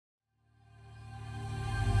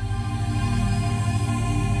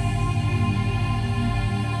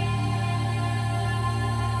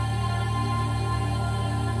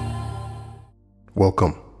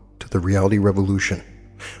Welcome to the Reality Revolution.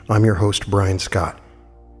 I'm your host, Brian Scott.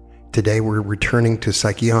 Today we're returning to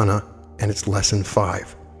Psychiana and it's lesson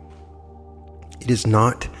 5. It is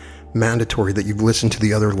not mandatory that you've listened to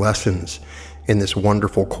the other lessons in this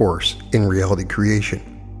wonderful course in reality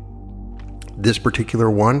creation. This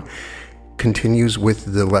particular one continues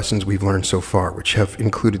with the lessons we've learned so far, which have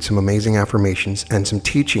included some amazing affirmations and some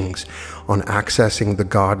teachings on accessing the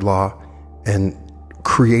God law and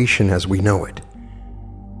creation as we know it.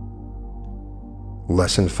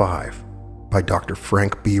 Lesson 5 by Dr.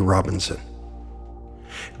 Frank B. Robinson.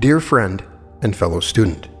 Dear friend and fellow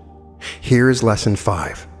student, here is lesson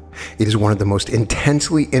 5. It is one of the most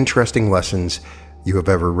intensely interesting lessons you have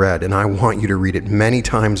ever read, and I want you to read it many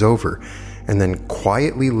times over and then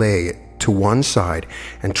quietly lay it to one side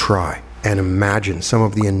and try and imagine some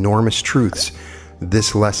of the enormous truths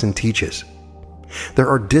this lesson teaches. There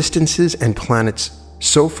are distances and planets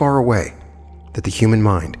so far away that the human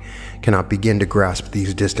mind cannot begin to grasp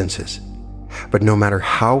these distances. But no matter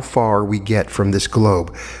how far we get from this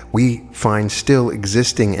globe, we find still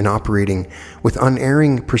existing and operating with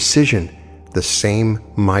unerring precision the same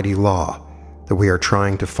mighty law that we are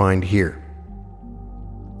trying to find here.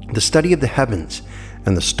 The study of the heavens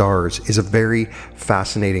and the stars is a very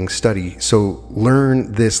fascinating study, so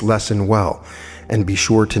learn this lesson well and be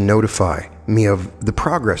sure to notify me of the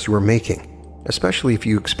progress you are making, especially if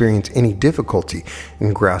you experience any difficulty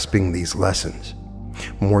in grasping these lessons.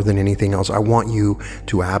 More than anything else, I want you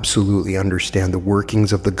to absolutely understand the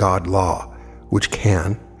workings of the God law, which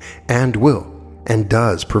can and will and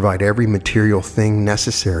does provide every material thing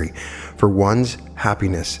necessary for one's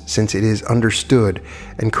happiness, since it is understood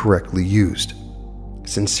and correctly used.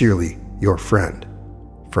 Sincerely, your friend,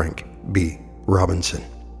 Frank B. Robinson.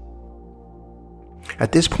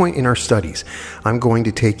 At this point in our studies, I'm going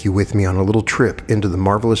to take you with me on a little trip into the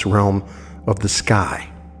marvelous realm of the sky.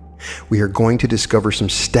 We are going to discover some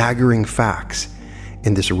staggering facts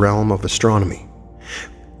in this realm of astronomy.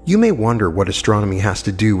 You may wonder what astronomy has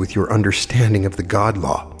to do with your understanding of the God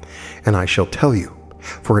law, and I shall tell you,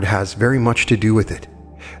 for it has very much to do with it.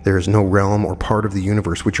 There is no realm or part of the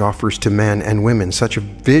universe which offers to men and women such a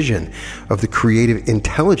vision of the creative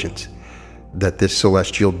intelligence that this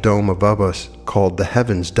celestial dome above us called the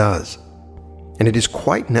heavens does. And it is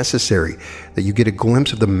quite necessary that you get a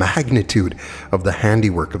glimpse of the magnitude of the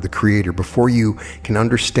handiwork of the Creator before you can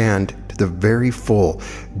understand to the very full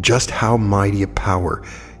just how mighty a power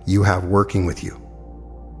you have working with you.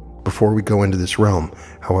 Before we go into this realm,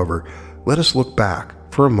 however, let us look back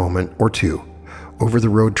for a moment or two over the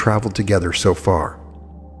road traveled together so far.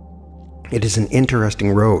 It is an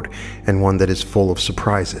interesting road and one that is full of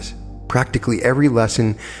surprises. Practically every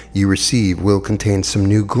lesson you receive will contain some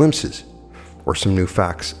new glimpses or some new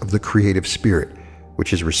facts of the creative spirit,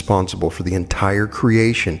 which is responsible for the entire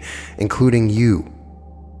creation, including you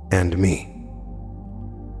and me.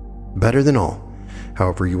 Better than all,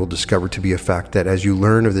 however, you will discover to be a fact that as you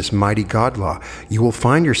learn of this mighty God law, you will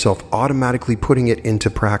find yourself automatically putting it into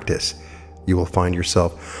practice. You will find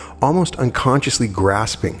yourself almost unconsciously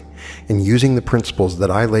grasping and using the principles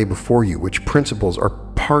that I lay before you, which principles are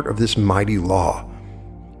part of this mighty law.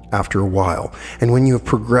 After a while, and when you have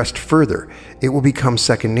progressed further, it will become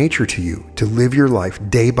second nature to you to live your life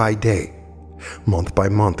day by day, month by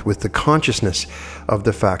month, with the consciousness of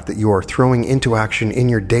the fact that you are throwing into action in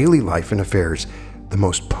your daily life and affairs the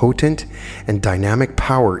most potent and dynamic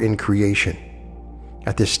power in creation.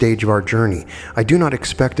 At this stage of our journey, I do not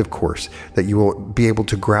expect, of course, that you will be able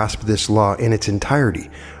to grasp this law in its entirety,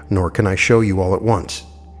 nor can I show you all at once.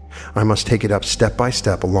 I must take it up step by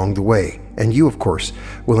step along the way, and you, of course,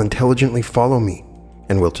 will intelligently follow me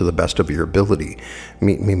and will, to the best of your ability,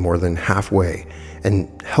 meet me more than halfway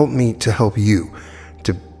and help me to help you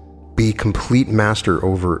to be complete master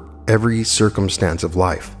over every circumstance of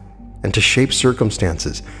life and to shape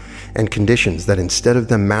circumstances and conditions that instead of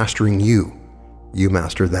them mastering you, you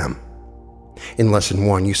master them. In lesson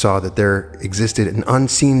 1, you saw that there existed an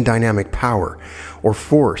unseen dynamic power or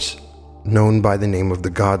force known by the name of the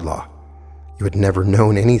God law. You had never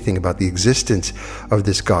known anything about the existence of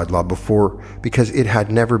this God law before because it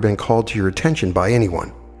had never been called to your attention by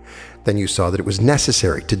anyone. Then you saw that it was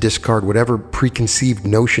necessary to discard whatever preconceived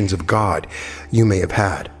notions of God you may have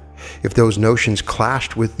had. If those notions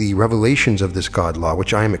clashed with the revelations of this God law,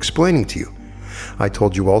 which I am explaining to you, I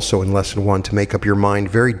told you also in lesson 1 to make up your mind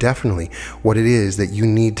very definitely what it is that you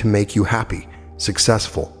need to make you happy,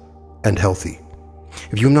 successful, and healthy.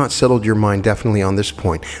 If you have not settled your mind definitely on this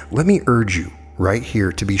point, let me urge you right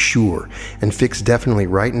here to be sure and fix definitely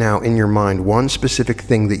right now in your mind one specific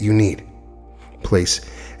thing that you need. Place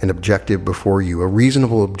an objective before you, a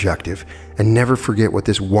reasonable objective, and never forget what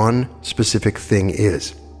this one specific thing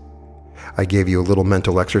is. I gave you a little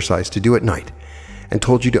mental exercise to do at night and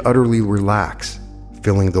told you to utterly relax,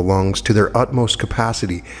 filling the lungs to their utmost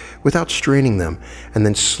capacity without straining them, and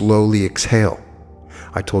then slowly exhale.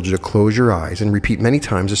 I told you to close your eyes and repeat many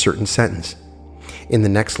times a certain sentence. In the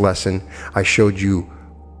next lesson, I showed you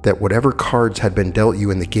that whatever cards had been dealt you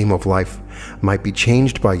in the game of life might be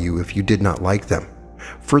changed by you if you did not like them.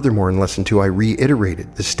 Furthermore, in lesson 2, I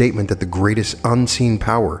reiterated the statement that the greatest unseen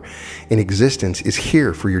power in existence is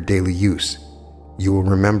here for your daily use. You will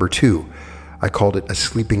remember too, I called it a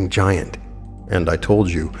sleeping giant, and I told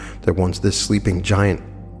you that once this sleeping giant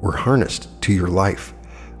were harnessed to your life,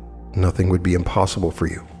 nothing would be impossible for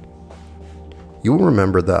you. You will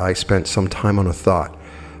remember that I spent some time on a thought.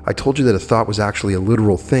 I told you that a thought was actually a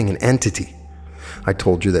literal thing, an entity. I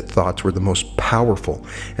told you that thoughts were the most powerful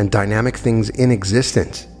and dynamic things in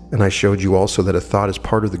existence, and I showed you also that a thought is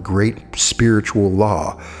part of the great spiritual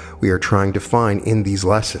law we are trying to find in these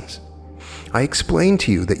lessons. I explained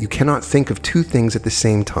to you that you cannot think of two things at the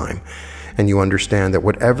same time, and you understand that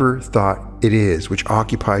whatever thought it is which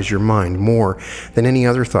occupies your mind more than any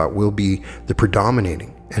other thought will be the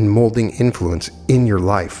predominating and molding influence in your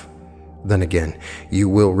life. Then again, you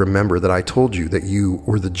will remember that I told you that you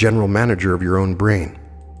were the general manager of your own brain,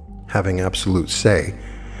 having absolute say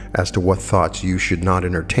as to what thoughts you should not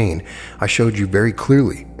entertain. I showed you very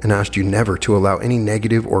clearly and asked you never to allow any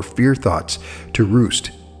negative or fear thoughts to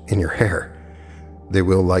roost in your hair. They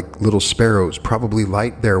will, like little sparrows, probably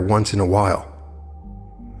light there once in a while,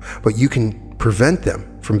 but you can prevent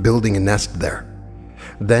them from building a nest there.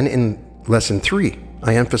 Then in lesson 3,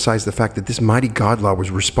 I emphasized the fact that this mighty God law was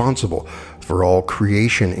responsible for all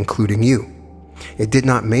creation, including you. It did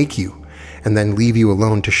not make you and then leave you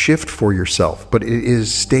alone to shift for yourself, but it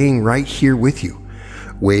is staying right here with you,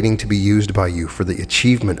 waiting to be used by you for the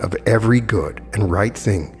achievement of every good and right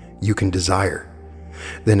thing you can desire.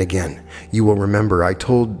 Then again, you will remember I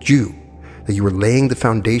told you that you were laying the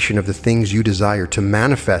foundation of the things you desire to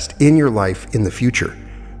manifest in your life in the future.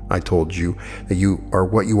 I told you that you are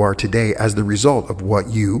what you are today as the result of what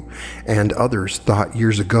you and others thought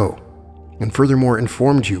years ago, and furthermore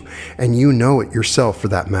informed you, and you know it yourself for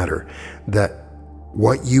that matter, that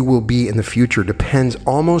what you will be in the future depends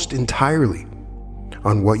almost entirely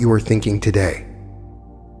on what you are thinking today.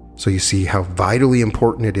 So you see how vitally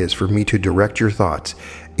important it is for me to direct your thoughts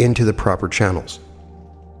into the proper channels.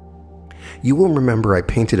 You will remember I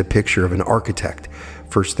painted a picture of an architect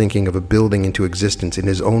first thinking of a building into existence in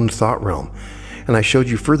his own thought realm, and I showed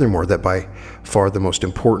you furthermore that by far the most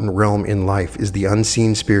important realm in life is the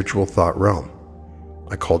unseen spiritual thought realm.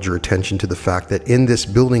 I called your attention to the fact that in this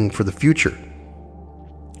building for the future,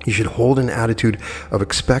 you should hold an attitude of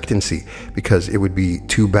expectancy, because it would be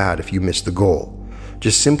too bad if you missed the goal,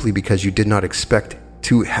 just simply because you did not expect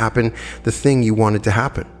to happen the thing you wanted to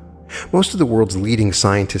happen. Most of the world's leading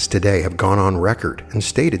scientists today have gone on record and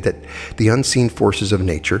stated that the unseen forces of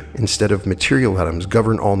nature, instead of material atoms,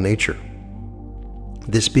 govern all nature.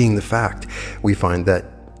 This being the fact, we find that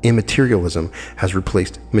immaterialism has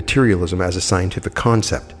replaced materialism as a scientific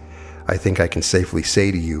concept. I think I can safely say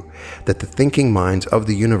to you that the thinking minds of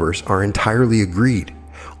the universe are entirely agreed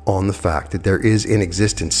on the fact that there is in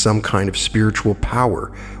existence some kind of spiritual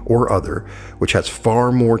power or other which has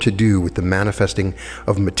far more to do with the manifesting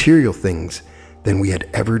of material things than we had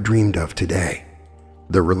ever dreamed of today.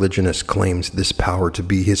 The religionist claims this power to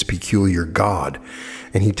be his peculiar God,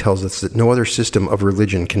 and he tells us that no other system of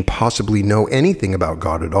religion can possibly know anything about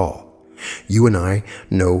God at all. You and I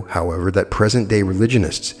know, however, that present-day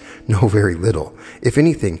religionists know very little, if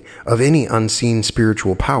anything, of any unseen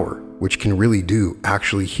spiritual power, which can really do,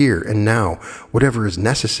 actually here and now, whatever is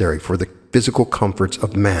necessary for the physical comforts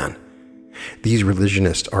of man. These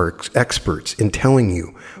religionists are experts in telling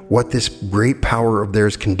you what this great power of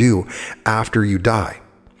theirs can do after you die,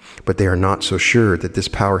 but they are not so sure that this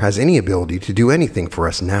power has any ability to do anything for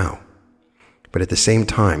us now. But at the same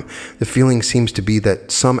time, the feeling seems to be that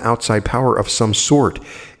some outside power of some sort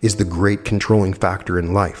is the great controlling factor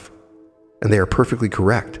in life. And they are perfectly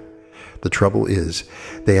correct. The trouble is,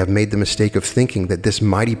 they have made the mistake of thinking that this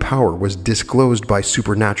mighty power was disclosed by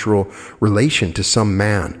supernatural relation to some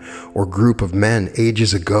man or group of men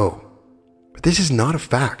ages ago. But this is not a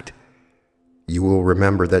fact. You will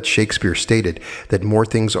remember that Shakespeare stated that more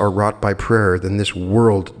things are wrought by prayer than this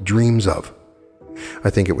world dreams of.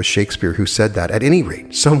 I think it was Shakespeare who said that. At any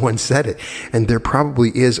rate, someone said it, and there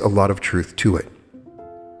probably is a lot of truth to it.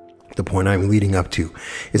 The point I'm leading up to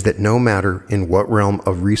is that no matter in what realm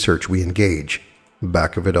of research we engage,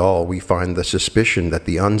 Back of it all, we find the suspicion that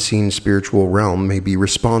the unseen spiritual realm may be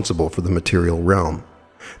responsible for the material realm.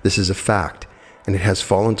 This is a fact, and it has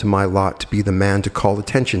fallen to my lot to be the man to call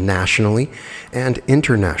attention nationally and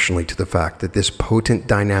internationally to the fact that this potent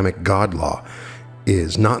dynamic God law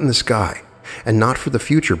is not in the sky, and not for the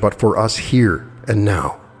future, but for us here and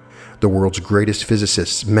now. The world's greatest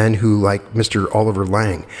physicists, men who, like Mr. Oliver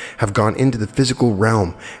Lang, have gone into the physical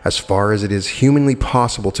realm as far as it is humanly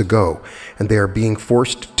possible to go, and they are being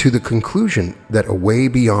forced to the conclusion that away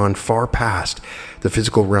beyond, far past the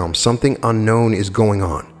physical realm, something unknown is going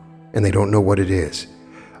on, and they don't know what it is.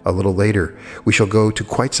 A little later, we shall go to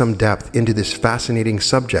quite some depth into this fascinating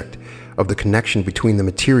subject of the connection between the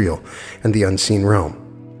material and the unseen realm.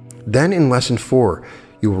 Then in Lesson 4,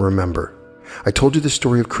 you will remember, I told you the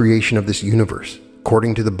story of creation of this universe.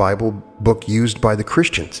 According to the Bible book used by the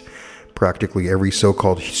Christians, practically every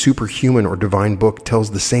so-called superhuman or divine book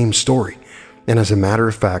tells the same story. And as a matter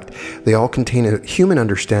of fact, they all contain a human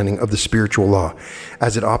understanding of the spiritual law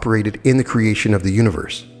as it operated in the creation of the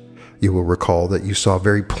universe. You will recall that you saw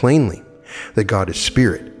very plainly that God is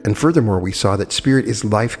spirit, and furthermore we saw that spirit is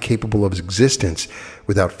life capable of existence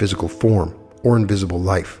without physical form or invisible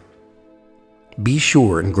life. Be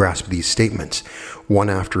sure and grasp these statements, one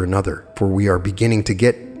after another, for we are beginning to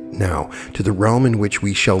get now to the realm in which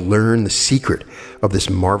we shall learn the secret of this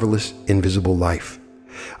marvelous invisible life.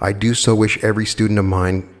 I do so wish every student of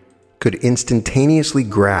mine could instantaneously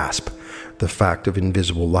grasp the fact of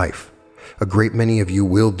invisible life. A great many of you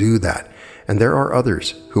will do that, and there are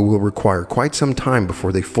others who will require quite some time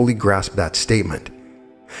before they fully grasp that statement.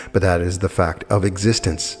 But that is the fact of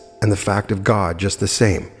existence and the fact of God just the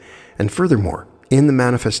same. And furthermore, in the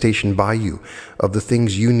manifestation by you of the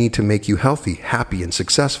things you need to make you healthy, happy, and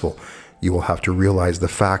successful, you will have to realize the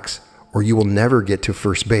facts, or you will never get to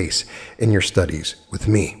first base in your studies with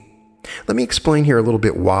me. Let me explain here a little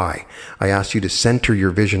bit why I asked you to center your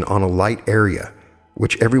vision on a light area,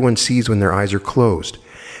 which everyone sees when their eyes are closed,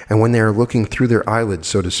 and when they are looking through their eyelids,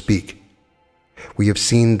 so to speak. We have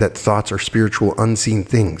seen that thoughts are spiritual, unseen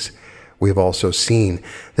things. We have also seen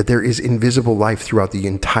that there is invisible life throughout the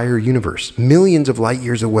entire universe, millions of light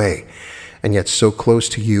years away, and yet so close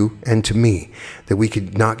to you and to me that we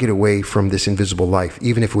could not get away from this invisible life,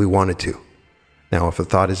 even if we wanted to. Now, if a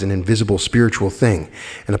thought is an invisible spiritual thing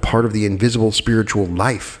and a part of the invisible spiritual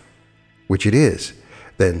life, which it is,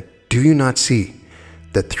 then do you not see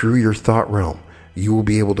that through your thought realm, you will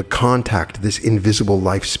be able to contact this invisible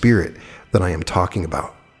life spirit that I am talking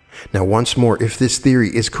about? Now, once more, if this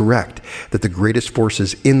theory is correct, that the greatest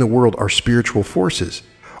forces in the world are spiritual forces,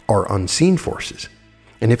 are unseen forces,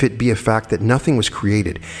 and if it be a fact that nothing was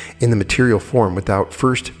created in the material form without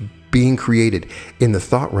first being created in the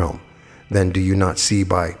thought realm, then do you not see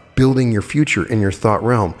by building your future in your thought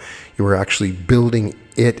realm, you are actually building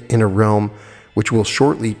it in a realm which will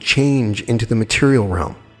shortly change into the material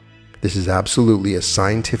realm? This is absolutely a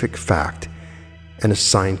scientific fact and a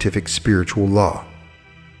scientific spiritual law.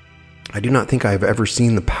 I do not think I have ever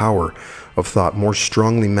seen the power of thought more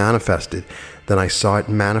strongly manifested than I saw it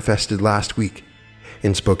manifested last week.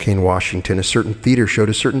 In Spokane, Washington, a certain theater showed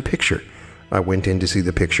a certain picture. I went in to see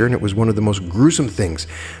the picture, and it was one of the most gruesome things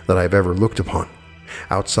that I've ever looked upon.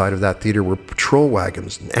 Outside of that theater were patrol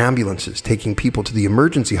wagons and ambulances taking people to the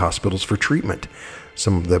emergency hospitals for treatment.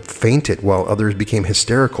 Some of them fainted while others became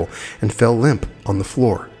hysterical and fell limp on the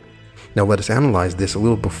floor. Now let us analyze this a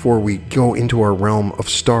little before we go into our realm of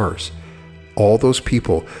stars. All those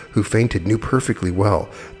people who fainted knew perfectly well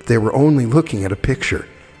that they were only looking at a picture.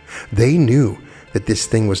 They knew that this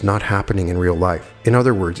thing was not happening in real life. In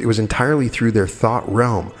other words, it was entirely through their thought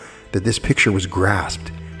realm that this picture was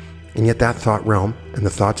grasped. And yet that thought realm and the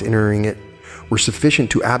thoughts entering it were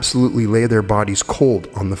sufficient to absolutely lay their bodies cold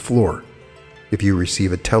on the floor. If you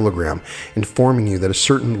receive a telegram informing you that a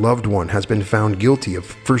certain loved one has been found guilty of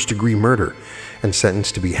first-degree murder and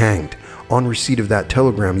sentenced to be hanged, on receipt of that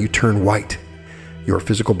telegram you turn white. Your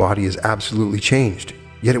physical body is absolutely changed,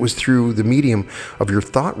 yet it was through the medium of your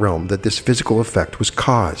thought realm that this physical effect was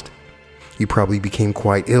caused. You probably became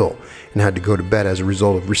quite ill and had to go to bed as a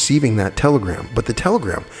result of receiving that telegram, but the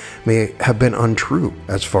telegram may have been untrue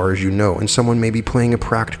as far as you know, and someone may be playing a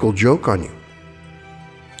practical joke on you.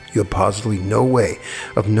 You have positively no way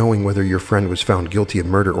of knowing whether your friend was found guilty of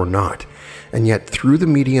murder or not, and yet through the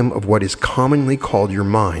medium of what is commonly called your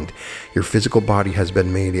mind, your physical body has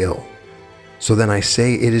been made ill. So then I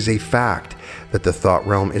say it is a fact that the thought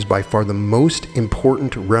realm is by far the most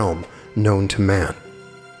important realm known to man.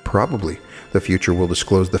 Probably the future will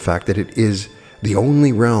disclose the fact that it is the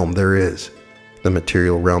only realm there is, the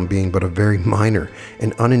material realm being but a very minor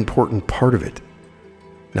and unimportant part of it.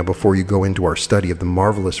 Now, before you go into our study of the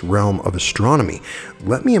marvelous realm of astronomy,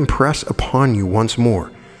 let me impress upon you once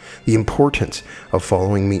more the importance of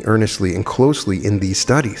following me earnestly and closely in these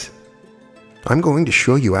studies. I'm going to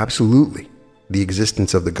show you absolutely the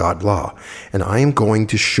existence of the God law, and I am going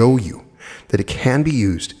to show you that it can be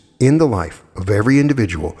used in the life of every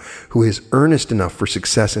individual who is earnest enough for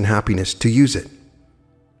success and happiness to use it.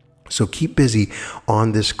 So keep busy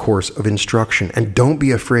on this course of instruction and don't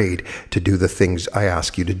be afraid to do the things I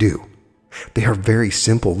ask you to do. They are very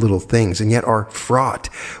simple little things and yet are fraught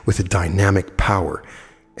with a dynamic power.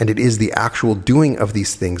 And it is the actual doing of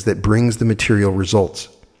these things that brings the material results.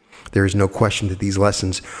 There is no question that these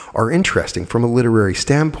lessons are interesting from a literary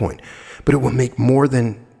standpoint, but it will make more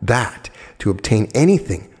than that to obtain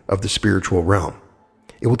anything of the spiritual realm.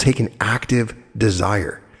 It will take an active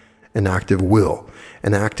desire, an active will,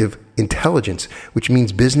 an active intelligence, which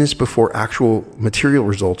means business before actual material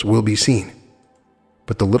results will be seen.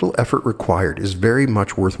 But the little effort required is very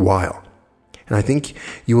much worthwhile. And I think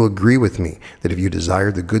you will agree with me that if you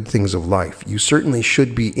desire the good things of life, you certainly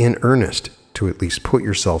should be in earnest to at least put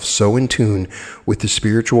yourself so in tune with the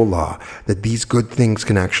spiritual law that these good things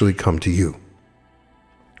can actually come to you.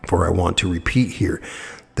 For I want to repeat here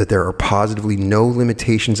that there are positively no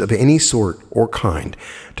limitations of any sort or kind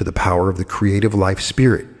to the power of the creative life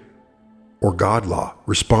spirit, or God law,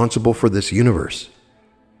 responsible for this universe.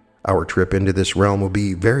 Our trip into this realm will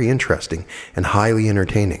be very interesting and highly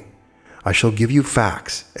entertaining. I shall give you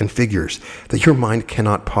facts and figures that your mind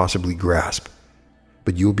cannot possibly grasp,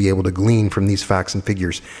 but you will be able to glean from these facts and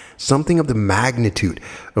figures something of the magnitude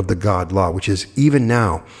of the God law, which is even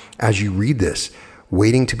now, as you read this,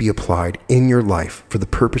 waiting to be applied in your life for the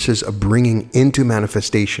purposes of bringing into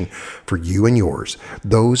manifestation for you and yours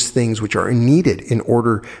those things which are needed in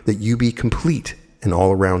order that you be complete in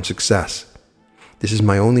all-around success. This is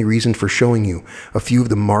my only reason for showing you a few of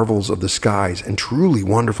the marvels of the skies, and truly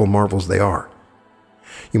wonderful marvels they are.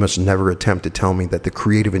 You must never attempt to tell me that the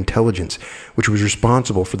creative intelligence, which was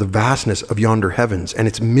responsible for the vastness of yonder heavens and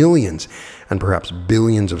its millions and perhaps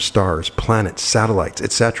billions of stars, planets, satellites,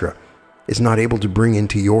 etc., is not able to bring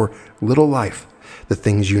into your little life the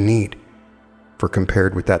things you need. For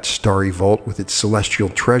compared with that starry vault with its celestial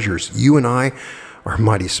treasures, you and I are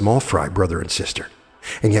mighty small fry, brother and sister.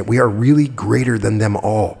 And yet we are really greater than them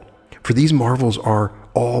all. For these marvels are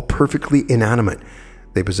all perfectly inanimate.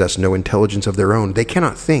 They possess no intelligence of their own. They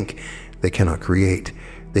cannot think. They cannot create.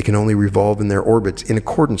 They can only revolve in their orbits in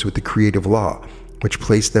accordance with the creative law, which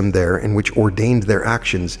placed them there and which ordained their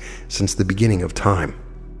actions since the beginning of time.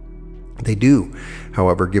 They do,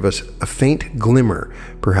 however, give us a faint glimmer,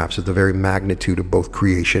 perhaps, of the very magnitude of both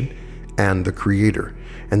creation and the Creator,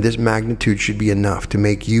 and this magnitude should be enough to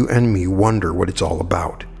make you and me wonder what it's all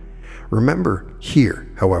about. Remember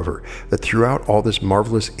here, however, that throughout all this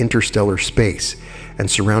marvelous interstellar space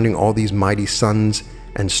and surrounding all these mighty suns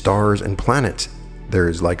and stars and planets, there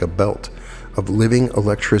is like a belt of living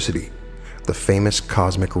electricity, the famous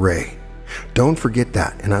cosmic ray. Don't forget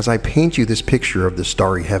that, and as I paint you this picture of the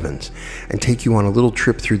starry heavens and take you on a little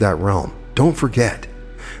trip through that realm, don't forget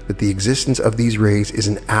that the existence of these rays is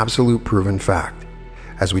an absolute proven fact.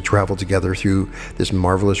 As we travel together through this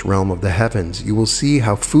marvelous realm of the heavens, you will see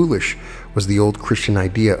how foolish was the old Christian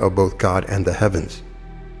idea of both God and the heavens.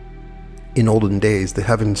 In olden days, the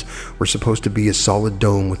heavens were supposed to be a solid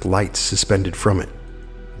dome with lights suspended from it.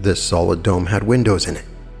 This solid dome had windows in it.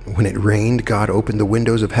 When it rained, God opened the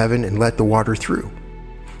windows of heaven and let the water through.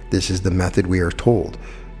 This is the method, we are told,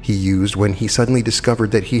 he used when he suddenly discovered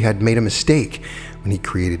that he had made a mistake when he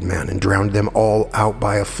created man and drowned them all out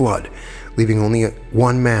by a flood, leaving only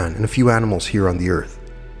one man and a few animals here on the earth.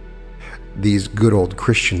 These good old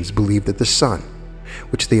Christians believed that the sun,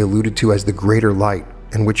 which they alluded to as the greater light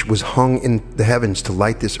and which was hung in the heavens to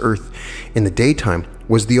light this earth in the daytime,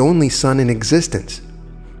 was the only sun in existence.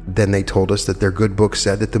 Then they told us that their good book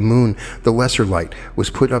said that the moon, the lesser light, was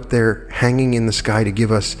put up there hanging in the sky to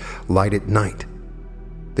give us light at night.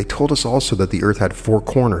 They told us also that the earth had 4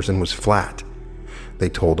 corners and was flat. They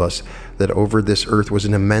told us that over this earth was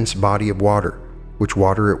an immense body of water, which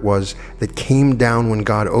water it was that came down when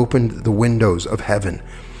God opened the windows of heaven,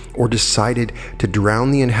 or decided to drown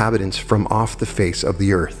the inhabitants from off the face of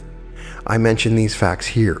the earth. I mention these facts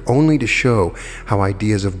here only to show how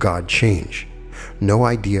ideas of God change. No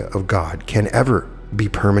idea of God can ever be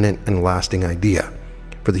permanent and lasting idea,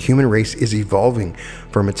 for the human race is evolving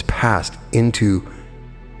from its past into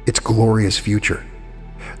its glorious future.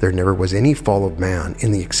 There never was any fall of man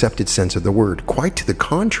in the accepted sense of the word. Quite to the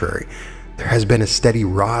contrary, there has been a steady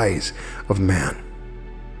rise of man.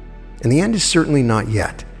 And the end is certainly not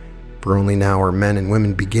yet, for only now are men and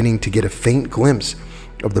women beginning to get a faint glimpse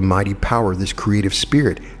of the mighty power this creative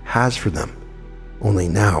spirit has for them. Only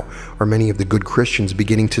now are many of the good Christians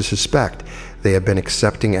beginning to suspect they have been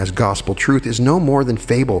accepting as gospel truth is no more than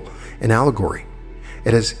fable and allegory.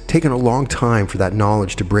 It has taken a long time for that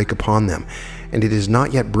knowledge to break upon them, and it is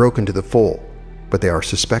not yet broken to the full, but they are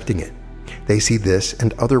suspecting it. They see this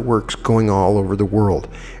and other works going all over the world,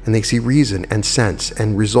 and they see reason and sense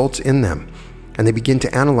and results in them, and they begin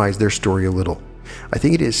to analyze their story a little. I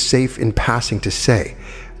think it is safe in passing to say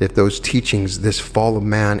that if those teachings, this fall of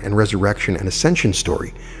man and resurrection and ascension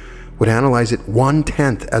story, would analyze it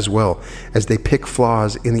 1/10 as well as they pick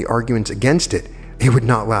flaws in the arguments against it, it would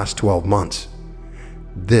not last 12 months.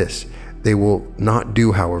 This they will not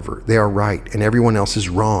do, however. They are right, and everyone else is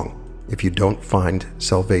wrong. If you don't find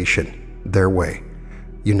salvation their way,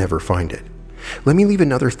 you never find it. Let me leave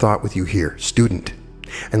another thought with you here, student,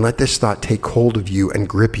 and let this thought take hold of you and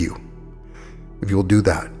grip you. If you will do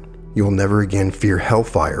that, you will never again fear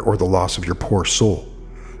hellfire or the loss of your poor soul.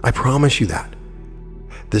 I promise you that.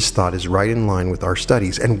 This thought is right in line with our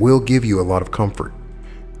studies and will give you a lot of comfort,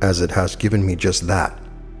 as it has given me just that.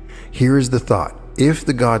 Here is the thought. If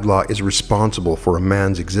the God law is responsible for a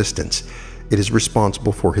man's existence, it is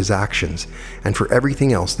responsible for his actions and for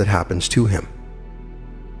everything else that happens to him.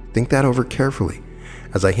 Think that over carefully.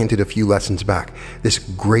 As I hinted a few lessons back, this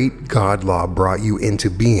great God law brought you into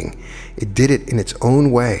being. It did it in its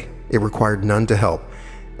own way. It required none to help,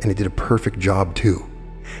 and it did a perfect job too.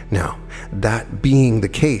 Now, that being the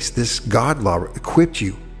case, this God law equipped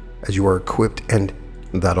you as you are equipped, and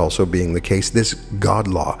that also being the case, this God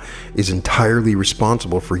law is entirely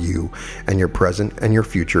responsible for you and your present and your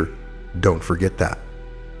future. Don't forget that.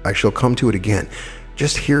 I shall come to it again.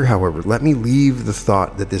 Just here, however, let me leave the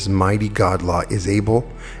thought that this mighty God law is able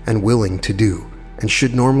and willing to do, and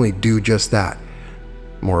should normally do just that.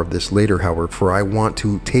 More of this later, however, for I want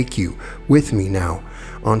to take you with me now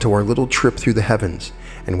onto our little trip through the heavens,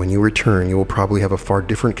 and when you return, you will probably have a far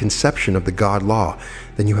different conception of the God law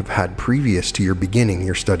than you have had previous to your beginning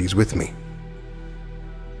your studies with me.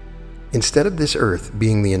 Instead of this earth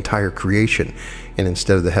being the entire creation, and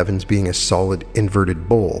instead of the heavens being a solid inverted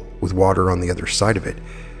bowl with water on the other side of it,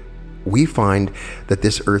 we find that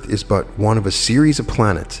this earth is but one of a series of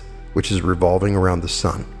planets which is revolving around the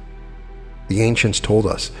sun. The ancients told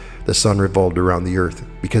us the sun revolved around the earth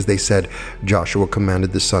because they said Joshua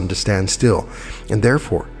commanded the sun to stand still, and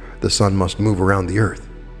therefore the sun must move around the earth,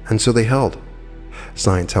 and so they held.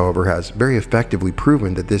 Science, however, has very effectively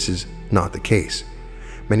proven that this is not the case.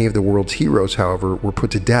 Many of the world's heroes, however, were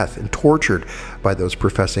put to death and tortured by those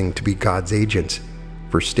professing to be God's agents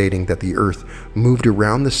for stating that the earth moved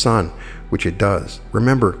around the sun, which it does.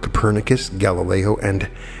 Remember Copernicus, Galileo, and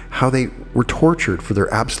how they were tortured for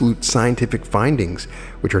their absolute scientific findings,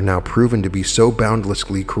 which are now proven to be so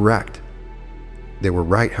boundlessly correct. They were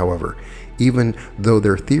right, however, even though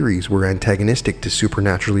their theories were antagonistic to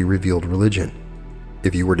supernaturally revealed religion.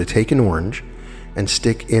 If you were to take an orange and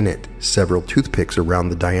stick in it several toothpicks around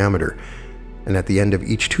the diameter, and at the end of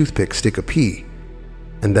each toothpick stick a pea,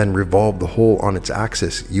 and then revolve the whole on its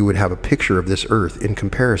axis, you would have a picture of this earth in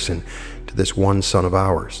comparison to this one sun of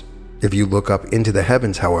ours. If you look up into the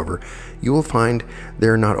heavens, however, you will find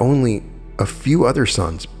there are not only a few other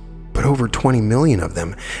suns, but over 20 million of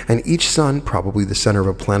them, and each sun probably the center of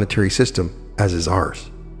a planetary system, as is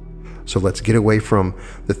ours. So let's get away from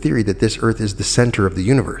the theory that this earth is the center of the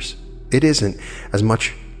universe. It isn't as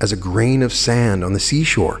much as a grain of sand on the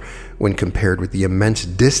seashore when compared with the immense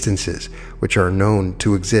distances which are known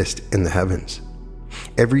to exist in the heavens.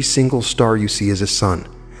 Every single star you see is a sun,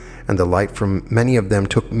 and the light from many of them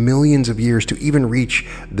took millions of years to even reach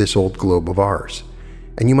this old globe of ours.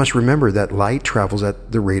 And you must remember that light travels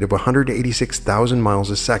at the rate of 186,000 miles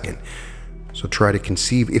a second. So try to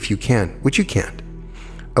conceive, if you can, which you can't,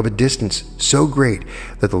 of a distance so great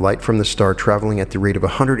that the light from the star traveling at the rate of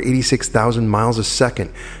 186,000 miles a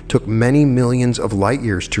second took many millions of light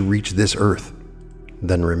years to reach this earth.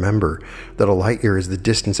 Then remember that a light year is the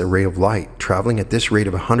distance a ray of light traveling at this rate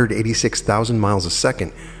of 186,000 miles a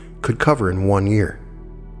second could cover in 1 year.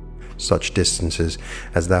 Such distances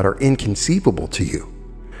as that are inconceivable to you.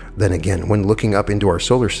 Then again, when looking up into our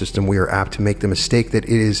solar system, we are apt to make the mistake that it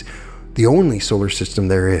is the only solar system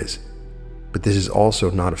there is. But this is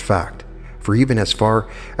also not a fact, for even as far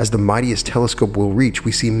as the mightiest telescope will reach,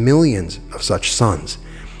 we see millions of such suns.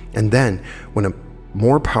 And then, when a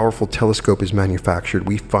more powerful telescope is manufactured,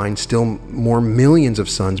 we find still more millions of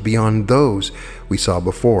suns beyond those we saw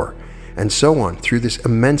before, and so on through this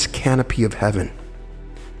immense canopy of heaven.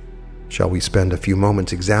 Shall we spend a few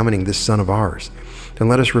moments examining this sun of ours? And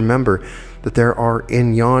let us remember that there are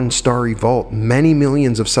in yon starry vault many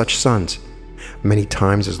millions of such suns. many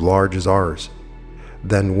times as large as ours,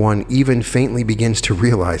 then one even faintly begins to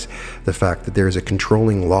realize the fact that there is a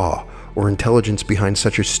controlling law or intelligence behind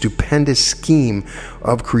such a stupendous scheme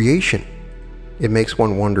of creation. It makes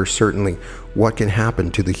one wonder certainly what can happen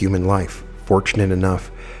to the human life, fortunate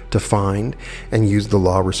enough to find and use the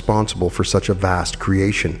law responsible for such a vast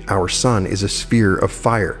creation. Our sun is a sphere of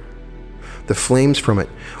fire. The flames from it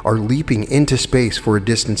are leaping into space for a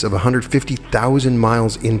distance of 150,000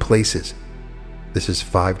 miles in places. This is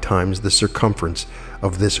 5 times the circumference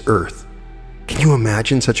of this earth. Can you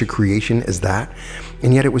imagine such a creation as that?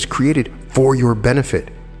 And yet it was created for your benefit.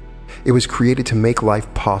 It was created to make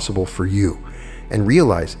life possible for you. And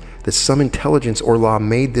realize that some intelligence or law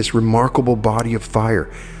made this remarkable body of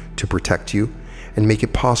fire to protect you and make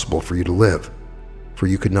it possible for you to live. For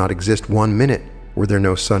you could not exist 1 minute were there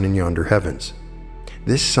no sun in yonder heavens.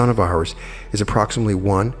 This sun of ours is approximately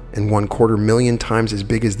 1 1/4 million times as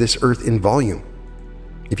big as this earth in volume.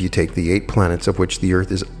 If you take the 8 planets, of which the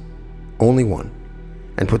earth is only one,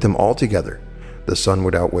 and put them all together, the sun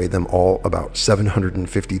would outweigh them all about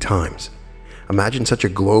 750 times. Imagine such a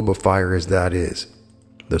globe of fire as that is.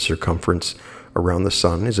 The circumference around the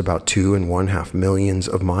sun is about 2.5 millions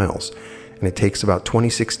of miles, and it takes about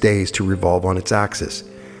 26 days to revolve on its axis.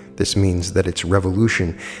 This means that its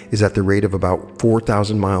revolution is at the rate of about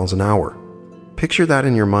 4,000 miles an hour. Picture that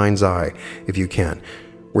in your mind's eye, if you can.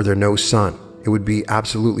 Were there no sun, it would be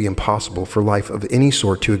absolutely impossible for life of any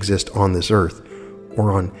sort to exist on this earth,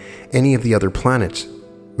 or on any of the other planets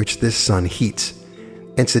which this sun heats.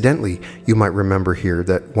 Incidentally, you might remember here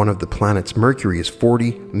that one of the planets, Mercury, is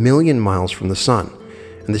 40 million miles from the sun,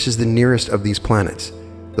 and this is the nearest of these planets.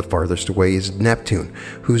 The farthest away is Neptune,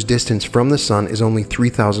 whose distance from the sun is only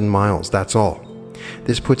 3,000 miles, that's all.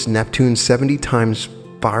 This puts Neptune 70 times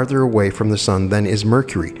farther away from the sun than is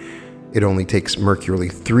Mercury. It only takes Mercury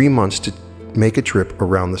 3 months to make a trip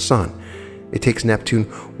around the sun. It takes Neptune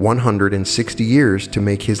 160 years to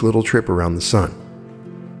make his little trip around the sun.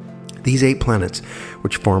 These 8 planets,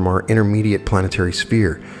 which form our intermediate planetary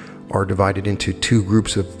sphere, are divided into 2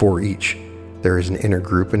 groups of 4 each. There is an inner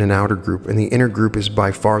group and an outer group, and the inner group is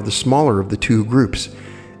by far the smaller of the 2 groups.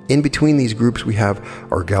 In between these groups we have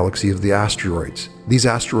our galaxy of the asteroids. These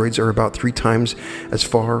asteroids are about 3 times as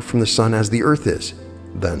far from the sun as the Earth is.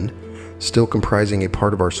 Then, still comprising a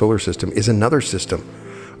part of our solar system, is another system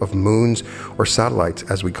of moons or satellites,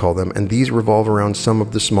 as we call them, and these revolve around some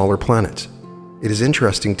of the smaller planets. It is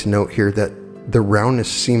interesting to note here that the roundness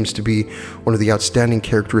seems to be one of the outstanding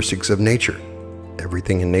characteristics of nature.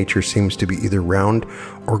 Everything in nature seems to be either round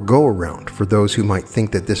or go around. For those who might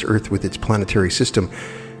think that this Earth with its planetary system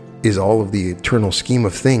is all of the eternal scheme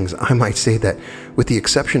of things, I might say that with the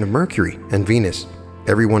exception of Mercury and Venus,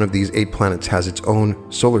 every one of these 8 planets has its own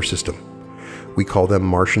solar system. We call them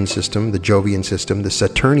Martian system, the Jovian system, the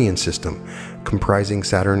Saturnian system, comprising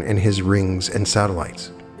Saturn and his rings and satellites.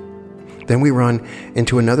 Then we run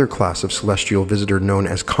into another class of celestial visitor known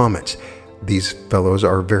as comets. These fellows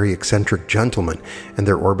are very eccentric gentlemen, and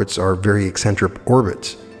their orbits are very eccentric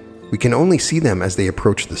orbits. We can only see them as they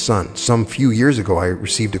approach the sun. Some few years ago, I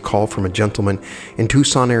received a call from a gentleman in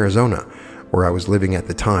Tucson, Arizona, where I was living at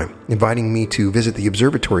the time, inviting me to visit the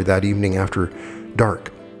observatory that evening after dark.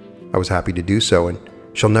 I was happy to do so, and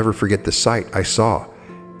shall never forget the sight I saw.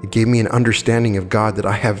 It gave me an understanding of God that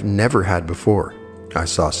I have never had before. I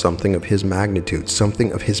saw something of His magnitude,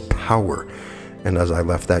 something of His power, and as I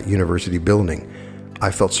left that university building,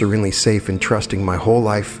 I felt serenely safe in trusting my whole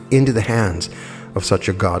life into the hands of such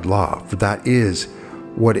a God law, for that is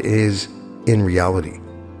what it is in reality.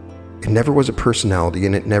 It never was a personality,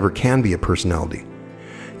 and it never can be a personality.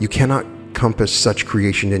 You cannot compass such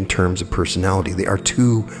creation in terms of personality. They are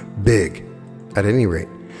too big. At any rate,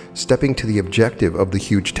 stepping to the objective of the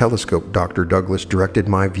huge telescope, Dr. Douglas directed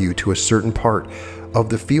my view to a certain part of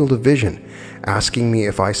the field of vision, asking me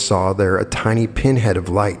if I saw there a tiny pinhead of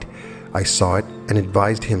light. I saw it and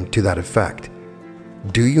advised him to that effect.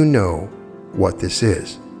 "Do you know what this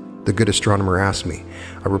is?" the good astronomer asked me.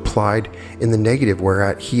 I replied in the negative,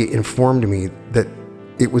 whereat he informed me that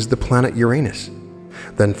it was the planet Uranus.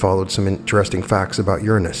 Then followed some interesting facts about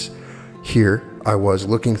Uranus. Here I was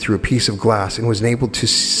looking through a piece of glass and was able to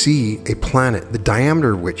see a planet, the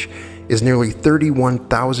diameter of which is nearly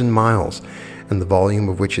 31,000 miles, and the volume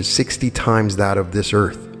of which is 60 times that of this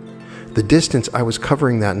Earth. The distance I was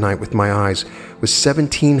covering that night with my eyes was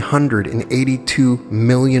 1,782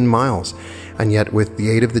 million miles, and yet with the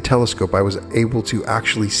aid of the telescope I was able to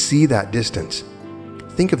actually see that distance.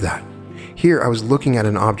 Think of that. Here I was looking at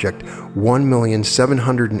an object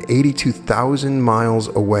 1,782,000 miles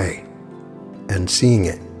away, and seeing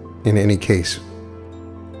it. In any case,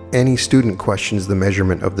 any student questions the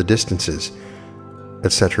measurement of the distances,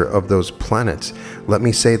 etc., of those planets, let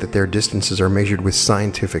me say that their distances are measured with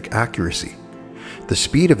scientific accuracy. The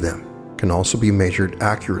speed of them can also be measured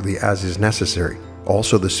accurately as is necessary.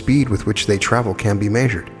 Also, the speed with which they travel can be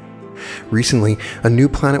measured. Recently, a new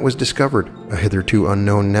planet was discovered, a hitherto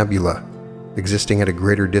unknown nebula, existing at a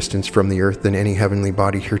greater distance from the Earth than any heavenly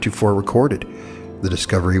body heretofore recorded. The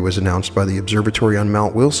discovery was announced by the observatory on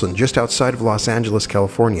Mount Wilson, just outside of Los Angeles,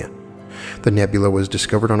 California. The nebula was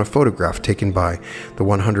discovered on a photograph taken by the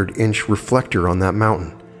 100-inch reflector on that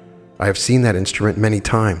mountain. I have seen that instrument many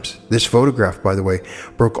times. This photograph, by the way,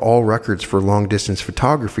 broke all records for long-distance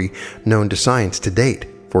photography known to science to date,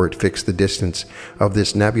 for it fixed the distance of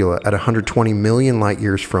this nebula at 120 million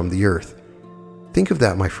light-years from the Earth. Think of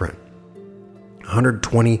that, my friend.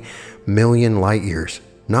 120 million light-years,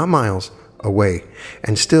 not miles, away,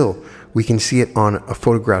 and still we can see it on a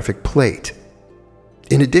photographic plate.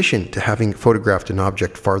 In addition to having photographed an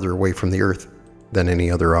object farther away from the Earth than any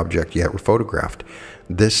other object yet photographed,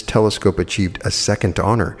 this telescope achieved a second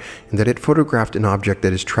honor in that it photographed an object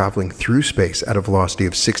that is traveling through space at a velocity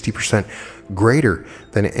of 60% greater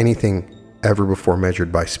than anything ever before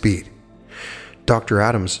measured by speed. Dr.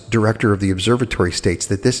 Adams, director of the observatory, states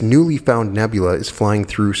that this newly found nebula is flying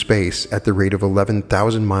through space at the rate of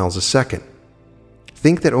 11,000 miles a second.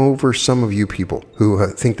 Think that over some of you people who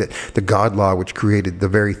think that the God law which created the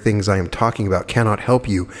very things I am talking about cannot help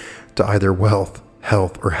you to either wealth,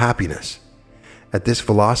 health, or happiness. At this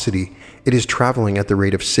velocity, it is traveling at the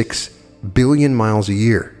rate of 6 billion miles a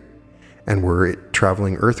year. And were it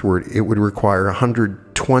traveling earthward, it would require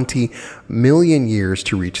 120 million years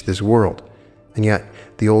to reach this world. And yet,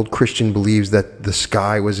 the old Christian believes that the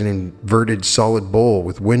sky was an inverted solid bowl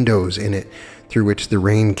with windows in it through which the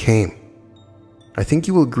rain came. I think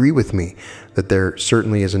you will agree with me that there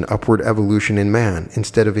certainly is an upward evolution in man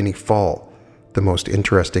instead of any fall. The most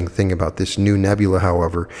interesting thing about this new nebula,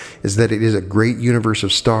 however, is that it is a great universe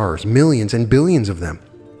of stars, millions and billions of them,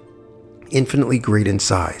 infinitely great in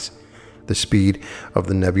size. The speed of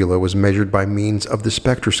the nebula was measured by means of the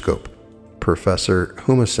spectroscope. Professor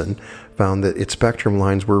Humason found that its spectrum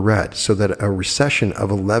lines were red, so that a recession of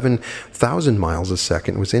 11,000 miles a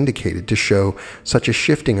second was indicated. To show such a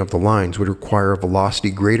shifting of the lines would require a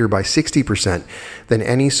velocity greater by 60% than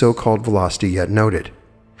any so-called velocity yet noted.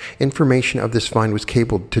 Information of this find was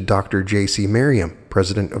cabled to Dr. J.C. Merriam,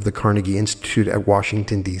 president of the Carnegie Institute at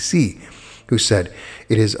Washington, D.C., who said,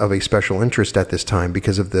 "It is of a special interest at this time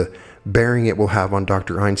because of the bearing it will have on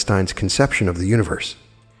Dr. Einstein's conception of the universe."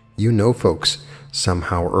 You know, folks,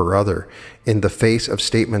 somehow or other, in the face of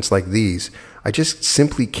statements like these, I just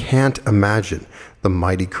simply can't imagine the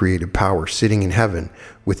mighty creative power sitting in heaven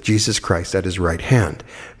with Jesus Christ at his right hand,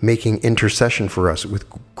 making intercession for us with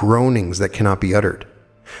groanings that cannot be uttered.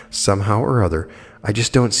 Somehow or other, I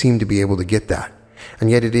just don't seem to be able to get that. And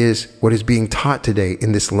yet it is what is being taught today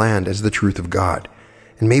in this land as the truth of God.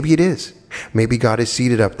 And maybe it is. Maybe God is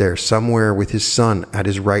seated up there somewhere with his Son at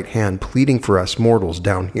his right hand, pleading for us mortals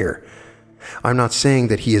down here. I'm not saying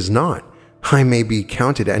that he is not. I may be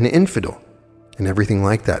counted an infidel and everything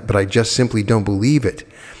like that, but I just simply don't believe it.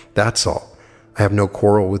 That's all. I have no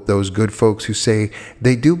quarrel with those good folks who say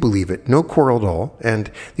they do believe it. No quarrel at all. And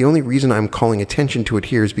the only reason I'm calling attention to it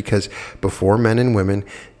here is because before men and women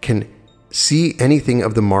can see anything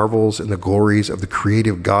of the marvels and the glories of the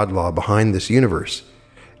creative God law behind this universe,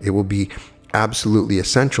 it will be absolutely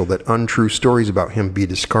essential that untrue stories about him be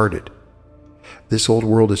discarded. This old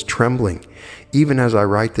world is trembling, even as I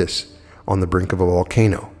write this, on the brink of a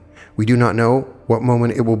volcano. We do not know what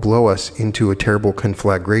moment it will blow us into a terrible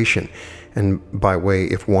conflagration. And by way,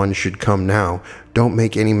 if one should come now, don't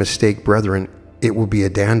make any mistake, brethren, it will be a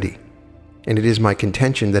dandy. And it is my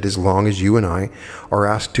contention that as long as you and I are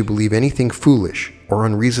asked to believe anything foolish or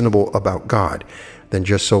unreasonable about God, then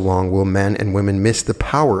just so long will men and women miss the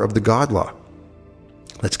power of the God law.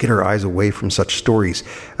 Let's get our eyes away from such stories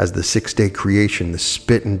as the 6-day creation, the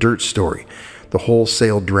spit and dirt story, the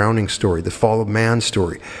wholesale drowning story, the fall of man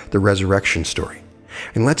story, the resurrection story.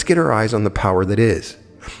 And let's get our eyes on the power that is.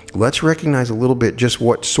 Let's recognize a little bit just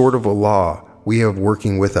what sort of a law we have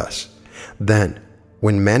working with us. Then,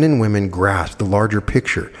 when men and women grasp the larger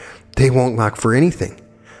picture, they won't lack for anything,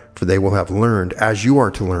 for they will have learned, as you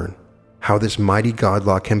are to learn, how this mighty God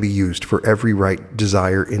law can be used for every right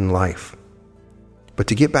desire in life. But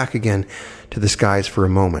to get back again to the skies for a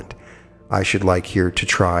moment, I should like here to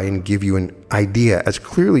try and give you an idea as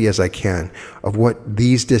clearly as I can of what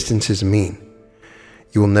these distances mean.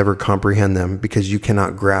 You will never comprehend them because you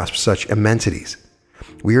cannot grasp such immensities.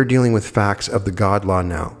 We are dealing with facts of the God law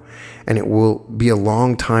now, and it will be a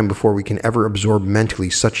long time before we can ever absorb mentally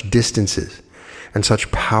such distances and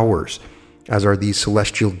such powers as are these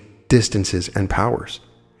celestial distances and powers.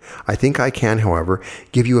 I think I can, however,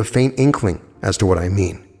 give you a faint inkling as to what I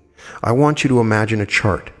mean. I want you to imagine a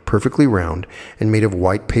chart, perfectly round and made of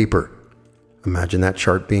white paper. Imagine that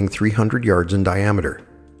chart being 300 yards in diameter.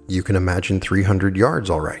 You can imagine 300 yards,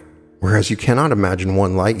 all right, whereas you cannot imagine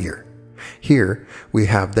 1 light year. Here, we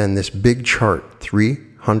have then this big chart,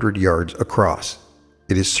 300 yards across.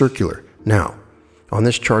 It is circular. Now, on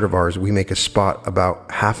this chart of ours, we make a spot about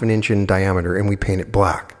 ½ an inch in diameter and we paint it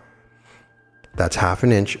black. That's ½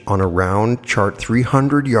 an inch on a round chart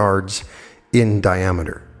 300 yards in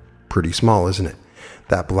diameter. Pretty small, isn't it?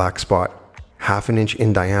 That black spot, ½ an inch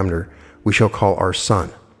in diameter, we shall call our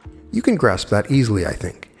sun. You can grasp that easily, I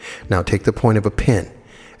think. Now take the point of a pin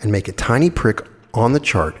and make a tiny prick on the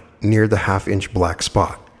chart near the ½ inch black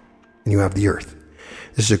spot, and you have the Earth.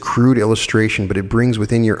 This is a crude illustration, but it brings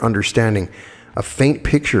within your understanding a faint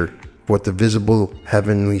picture of what the visible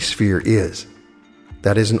heavenly sphere is.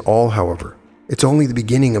 That isn't all, however. It's only the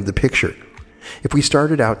beginning of the picture. If we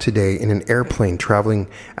started out today in an airplane traveling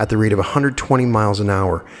at the rate of 120 miles an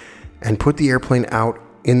hour and put the airplane out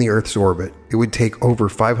in the Earth's orbit, it would take over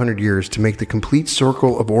 500 years to make the complete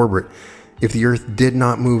circle of orbit if the Earth did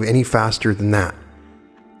not move any faster than that.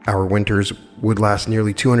 Our winters would last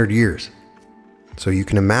nearly 200 years. So you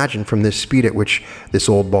can imagine from this speed at which this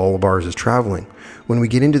old ball of ours is traveling. When we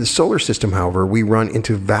get into the solar system, however, we run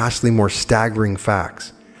into vastly more staggering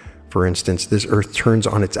facts. For instance, this Earth turns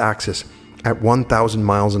on its axis at 1,000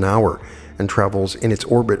 miles an hour and travels in its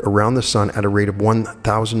orbit around the sun at a rate of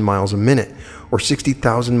 1,000 miles a minute, or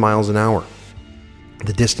 60,000 miles an hour.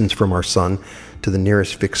 The distance from our sun to the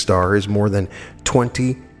nearest fixed star is more than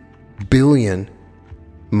 20 billion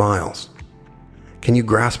miles. Can you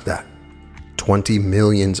grasp that? 20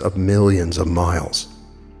 millions of miles.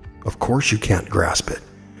 Of course you can't grasp it.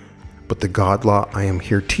 But the God law I am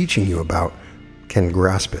here teaching you about can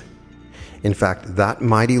grasp it. In fact, that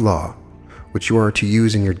mighty law, which you are to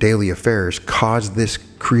use in your daily affairs, caused this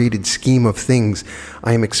created scheme of things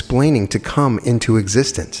I am explaining to come into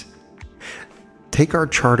existence. Take our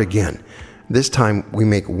chart again. This time we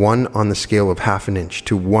make 1 on the scale of ½ an inch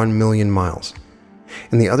to 1 million miles.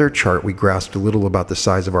 In the other chart, we grasped a little about the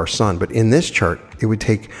size of our sun, but in this chart, it would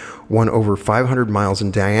take 1 over 500 miles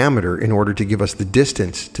in diameter in order to give us the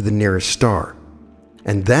distance to the nearest star.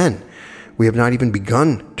 And then, we have not even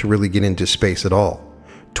begun to really get into space at all.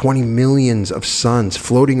 20 millions of suns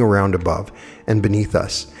floating around above and beneath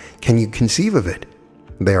us. Can you conceive of it?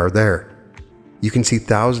 They are there. You can see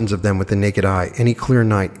thousands of them with the naked eye any clear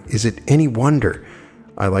night. Is it any wonder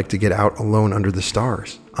I like to get out alone under the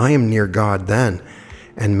stars? I am near God then,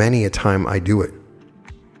 and many a time I do it.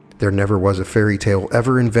 There never was a fairy tale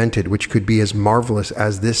ever invented which could be as marvelous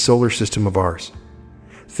as this solar system of ours.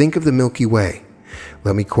 Think of the Milky Way.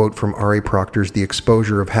 Let me quote from R.A. Proctor's The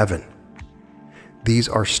Exposure of Heaven. These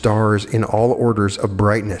are stars in all orders of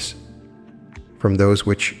brightness, from those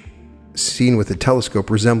which, seen with a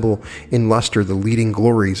telescope, resemble in luster the leading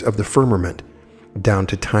glories of the firmament, down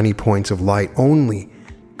to tiny points of light only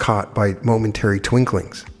caught by momentary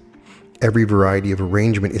twinklings. Every variety of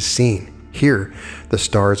arrangement is seen. Here, the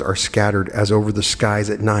stars are scattered as over the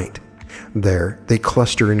skies at night. There, they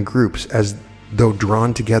cluster in groups as though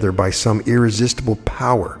drawn together by some irresistible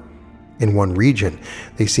power. In one region,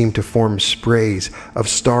 they seem to form sprays of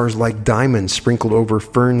stars like diamonds sprinkled over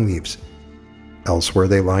fern leaves. Elsewhere,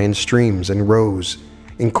 they lie in streams and rows,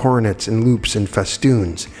 in coronets and loops and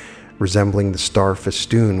festoons, resembling the star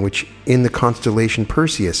festoon which in the constellation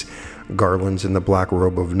Perseus garlands in the black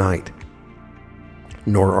robe of night.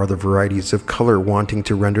 Nor are the varieties of color wanting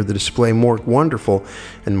to render the display more wonderful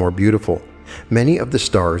and more beautiful. Many of the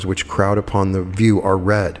stars which crowd upon the view are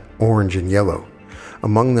red, orange, and yellow.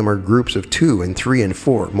 Among them are groups of 2 and 3 and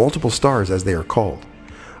 4, multiple stars as they are called,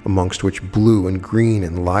 amongst which blue and green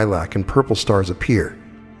and lilac and purple stars appear,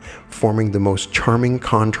 forming the most charming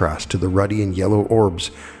contrast to the ruddy and yellow orbs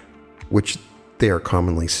which they are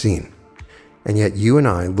commonly seen. And yet you and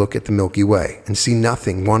I look at the Milky Way and see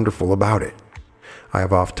nothing wonderful about it. I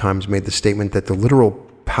have oftentimes made the statement that the literal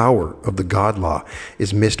power of the God law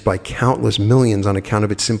is missed by countless millions on account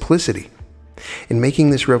of its simplicity. In making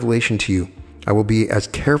this revelation to you, I will be as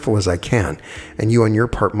careful as I can, and you on your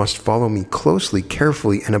part must follow me closely,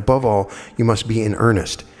 carefully, and above all, you must be in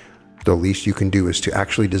earnest. The least you can do is to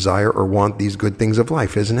actually desire or want these good things of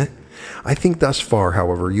life, isn't it? I think thus far,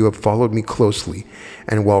 however, you have followed me closely,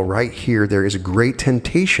 and while right here there is a great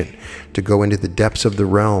temptation to go into the depths of the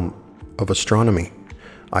realm of astronomy,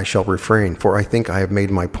 I shall refrain, for I think I have made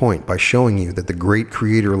my point by showing you that the great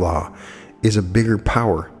creator law is a bigger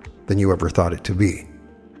power than you ever thought it to be.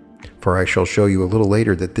 For I shall show you a little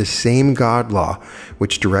later that this same God law,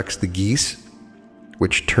 which directs the geese,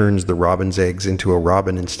 which turns the robin's eggs into a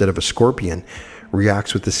robin instead of a scorpion,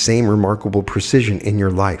 reacts with the same remarkable precision in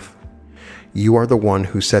your life. You are the one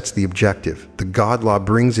who sets the objective. The God law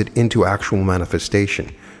brings it into actual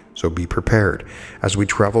manifestation. So be prepared as we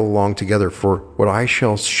travel along together for what I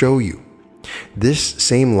shall show you. This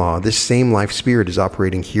same law, this same life spirit is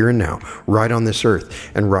operating here and now, right on this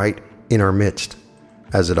earth and right in our midst,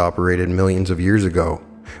 as it operated millions of years ago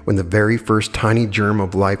when the very first tiny germ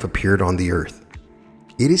of life appeared on the earth.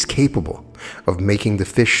 It is capable of making the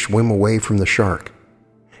fish swim away from the shark.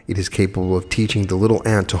 It is capable of teaching the little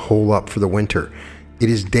ant to hole up for the winter. It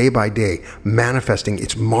is day by day manifesting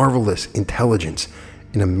its marvelous intelligence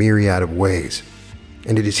in a myriad of ways.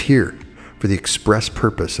 And it is here for the express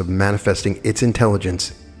purpose of manifesting its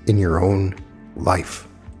intelligence in your own life.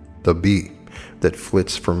 The bee that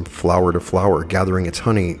flits from flower to flower gathering its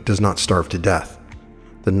honey does not starve to death.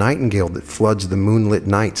 The nightingale that floods the moonlit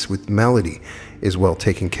nights with melody is well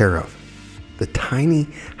taken care of. The tiny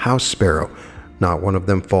house sparrow, not one of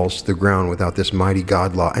them falls to the ground without this mighty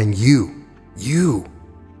God law. And you,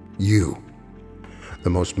 the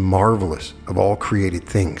most marvelous of all created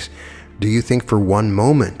things, do you think for one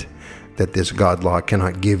moment that this God law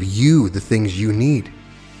cannot give you the things you need?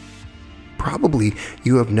 Probably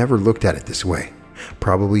you have never looked at it this way.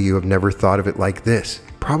 Probably you have never thought of it like this.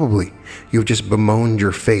 Probably you have just bemoaned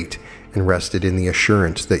your fate and rested in the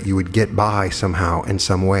assurance that you would get by somehow in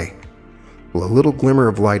some way. Well, a little glimmer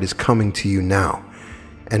of light is coming to you now.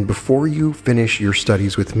 And before you finish your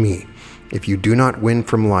studies with me, if you do not win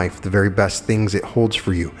from life the very best things it holds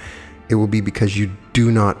for you, it will be because you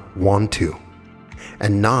do not want to,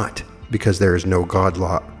 and not because there is no God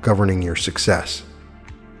law governing your success.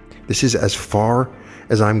 This is as far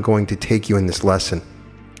as I'm going to take you in this lesson,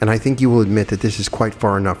 and I think you will admit that this is quite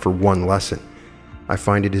far enough for one lesson. I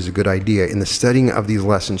find it is a good idea in the studying of these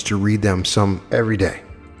lessons to read them some every day,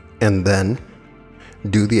 and then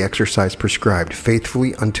do the exercise prescribed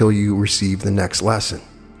faithfully until you receive the next lesson.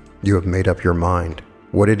 You have made up your mind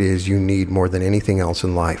what it is you need more than anything else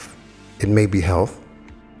in life. It may be health,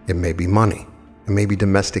 it may be money, it may be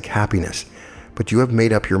domestic happiness, but you have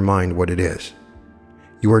made up your mind what it is.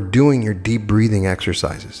 You are doing your deep breathing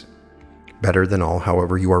exercises. Better than all,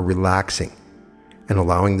 however, you are relaxing and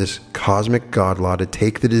allowing this cosmic God law to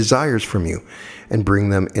take the desires from you and bring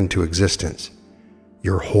them into existence.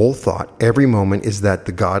 Your whole thought every moment is that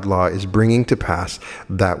the God law is bringing to pass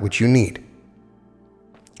that which you need.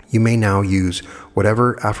 You may now use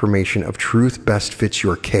whatever affirmation of truth best fits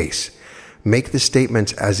your case. Make the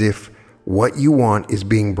statements as if what you want is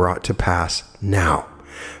being brought to pass now.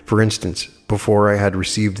 For instance, before I had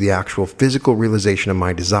received the actual physical realization of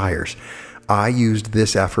my desires, I used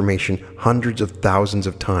this affirmation hundreds of thousands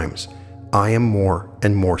of times. I am more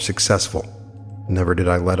and more successful. Never did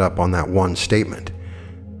I let up on that one statement.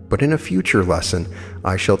 But in a future lesson,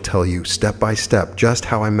 I shall tell you step by step just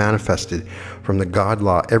how I manifested from the God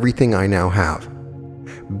law everything I now have.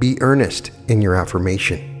 Be earnest in your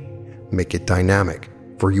affirmation. Make it dynamic,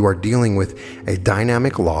 for you are dealing with a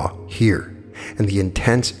dynamic law here, and the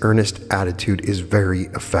intense, earnest attitude is very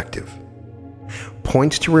effective.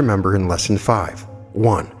 Points to remember in Lesson 5.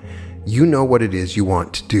 1. You know what it is you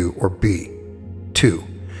want to do or be. 2.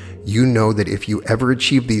 You know that if you ever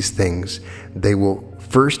achieve these things, they will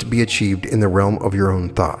first be achieved in the realm of your own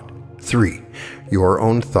thought. 3. Your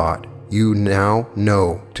own thought you now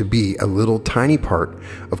know to be a little tiny part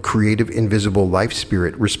of creative invisible life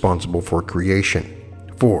spirit responsible for creation.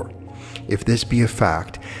 4. If this be a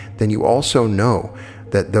fact, then you also know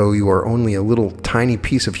that though you are only a little tiny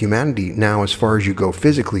piece of humanity now as far as you go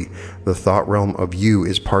physically, the thought realm of you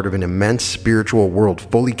is part of an immense spiritual world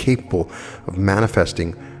fully capable of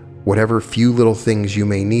manifesting whatever few little things you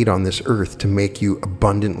may need on this earth to make you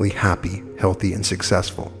abundantly happy, healthy, and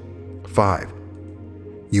successful. 5.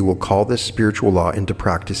 You will call this spiritual law into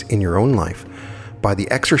practice in your own life by the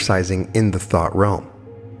exercising in the thought realm.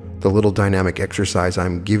 The little dynamic exercise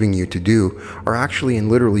I'm giving you to do are actually and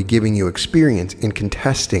literally giving you experience in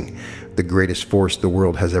contesting the greatest force the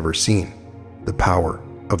world has ever seen, the power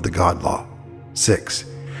of the God law. 6.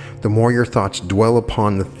 The more your thoughts dwell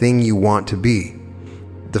upon the thing you want to be,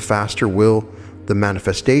 the faster will the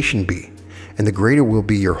manifestation be, and the greater will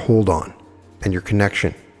be your hold on and your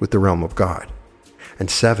connection with the realm of God. And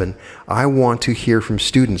 7, I want to hear from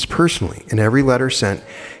students personally, and every letter sent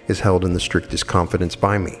is held in the strictest confidence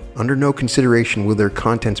by me. Under no consideration will their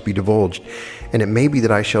contents be divulged, and it may be that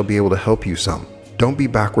I shall be able to help you some. Don't be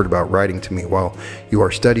backward about writing to me while you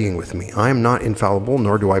are studying with me. I am not infallible,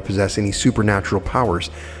 nor do I possess any supernatural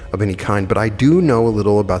powers of any kind, but I do know a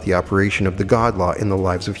little about the operation of the God law in the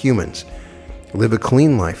lives of humans. Live a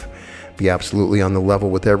clean life. Be absolutely on the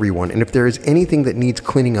level with everyone, and if there is anything that needs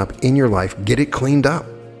cleaning up in your life, get it cleaned up.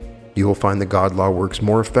 You will find the God law works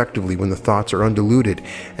more effectively when the thoughts are undiluted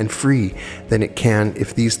and free than it can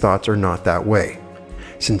if these thoughts are not that way.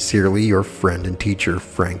 Sincerely, your friend and teacher,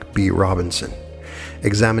 Frank B. Robinson.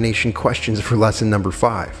 Examination questions for lesson number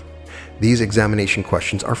 5. These examination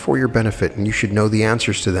questions are for your benefit, and you should know the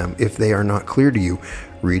answers to them. If they are not clear to you,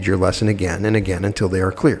 read your lesson again and again until they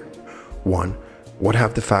are clear. 1. What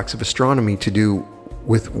have the facts of astronomy to do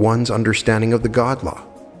with one's understanding of the God law?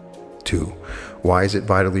 2. Why is it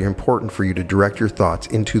vitally important for you to direct your thoughts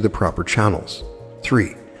into the proper channels?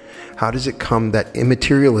 3. How does it come that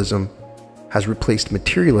immaterialism has replaced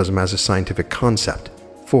materialism as a scientific concept?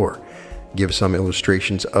 4. Give some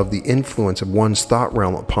illustrations of the influence of one's thought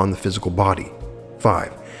realm upon the physical body.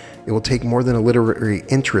 5. It will take more than a literary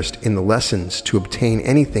interest in the lessons to obtain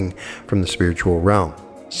anything from the spiritual realm.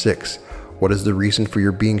 6. What is the reason for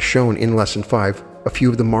your being shown in lesson 5 a few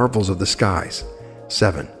of the marvels of the skies?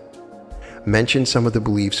 7. Mention some of the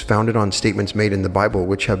beliefs founded on statements made in the Bible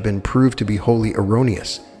which have been proved to be wholly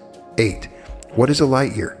erroneous. 8. What is a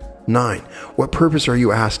light year? 9. What purpose are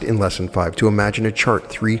you asked in lesson 5 to imagine a chart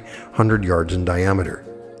 300 yards in diameter?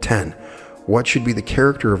 10. What should be the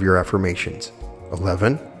character of your affirmations?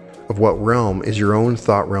 11. Of what realm is your own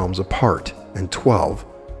thought realms a part? And 12.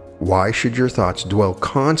 Why should your thoughts dwell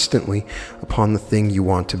constantly upon the thing you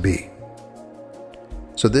want to be?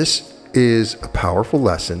 So this is a powerful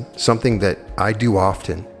lesson. Something that I do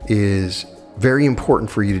often is very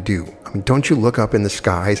important for you to do. I mean, don't you look up in the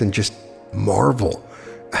skies and just marvel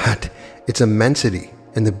at its immensity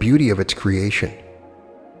and the beauty of its creation?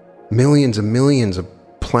 Millions and millions of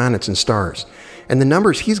planets and stars. And the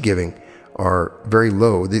numbers he's giving are very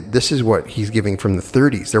low. This is what he's giving from the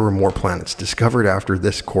 30s. There were more planets discovered after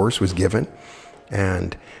this course was given.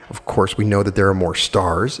 And of course, we know that there are more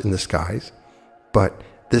stars in the skies. But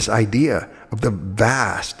this idea of the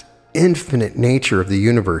vast, infinite nature of the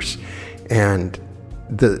universe and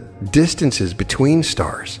the distances between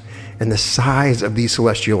stars and the size of these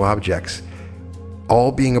celestial objects,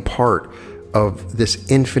 all being a part of this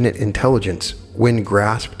infinite intelligence when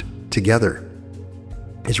grasped together,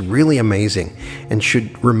 is really amazing and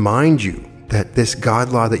should remind you that this God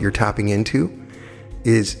law that you're tapping into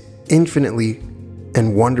is infinitely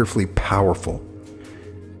and wonderfully powerful.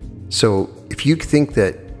 So if you think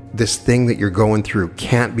that this thing that you're going through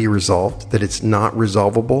can't be resolved, that it's not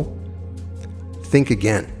resolvable, think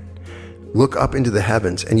again. Look up into the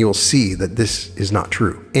heavens and you'll see that this is not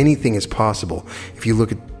true. Anything is possible if you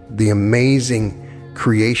look at the amazing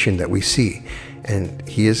creation that we see. And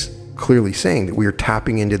he is clearly saying that we are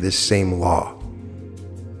tapping into this same law.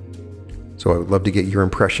 So I would love to get your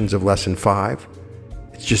impressions of lesson 5.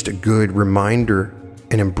 It's just a good reminder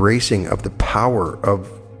and embracing of the power of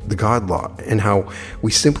the God law and how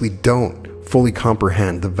we simply don't fully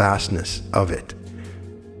comprehend the vastness of it.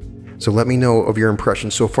 So let me know of your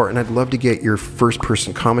impressions so far, and I'd love to get your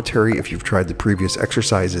first-person commentary if you've tried the previous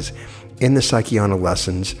exercises in the Psychiana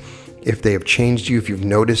lessons, if they have changed you, if you've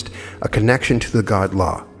noticed a connection to the God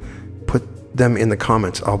law. Put them in the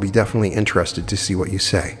comments. I'll be definitely interested to see what you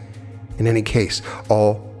say. In any case,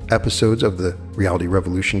 all episodes of the Reality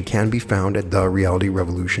Revolution can be found at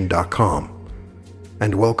therealityrevolution.com.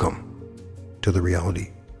 And welcome to the Reality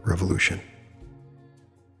Revolution.